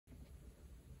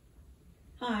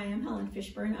Hi, I'm Helen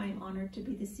Fishburne. I'm honored to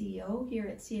be the CEO here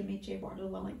at CMHA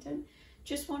Waterloo Wellington.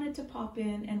 Just wanted to pop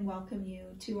in and welcome you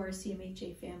to our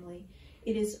CMHA family.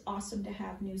 It is awesome to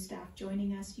have new staff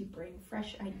joining us. You bring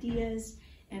fresh ideas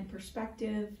and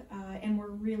perspective, and we're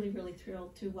really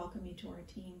thrilled to welcome you to our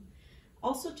team.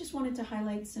 Also, just wanted to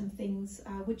highlight some things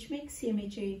which make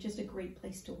CMHA just a great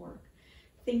place to work.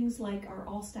 Things like our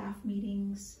all-staff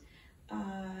meetings,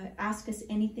 Ask Us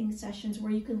Anything sessions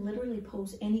where you can literally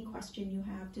pose any question you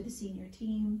have to the senior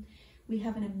team. We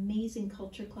have an amazing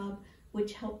culture club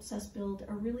which helps us build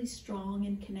a really strong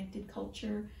and connected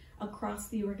culture across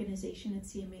the organization at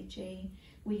CMHA.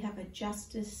 We have a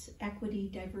Justice, Equity,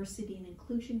 Diversity and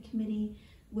Inclusion Committee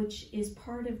which is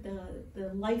part of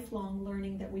the lifelong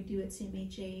learning that we do at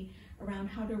CMHA around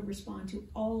how to respond to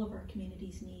all of our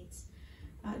community's needs.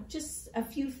 Just a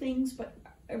few things, but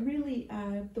really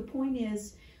the point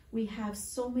is we have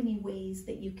so many ways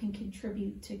that you can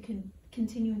contribute to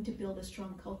continuing to build a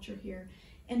strong culture here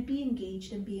and be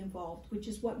engaged and be involved, which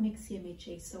is what makes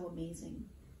CMHA so amazing.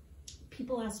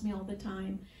 People ask me all the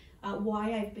time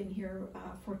why I've been here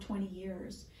for 20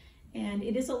 years. And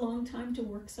it is a long time to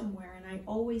work somewhere, and I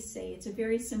always say it's a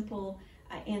very simple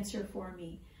answer for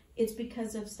me. It's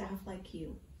because of staff like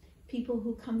you. People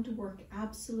who come to work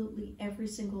absolutely every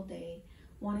single day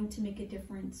wanting to make a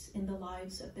difference in the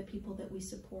lives of the people that we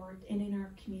support and in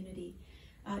our community.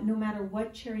 No matter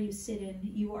what chair you sit in,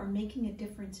 you are making a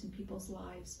difference in people's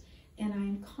lives. And I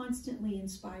am constantly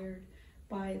inspired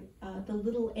by the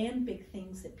little and big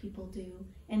things that people do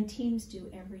and teams do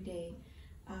every day.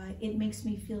 It makes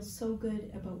me feel so good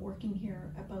about working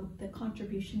here, about the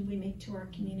contribution we make to our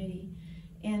community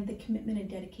and the commitment and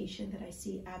dedication that I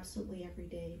see absolutely every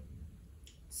day.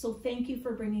 So thank you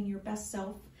for bringing your best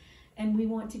self, and we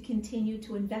want to continue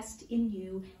to invest in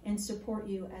you and support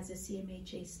you as a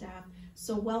CMHA staff.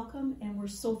 So welcome, and we're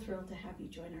so thrilled to have you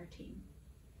join our team.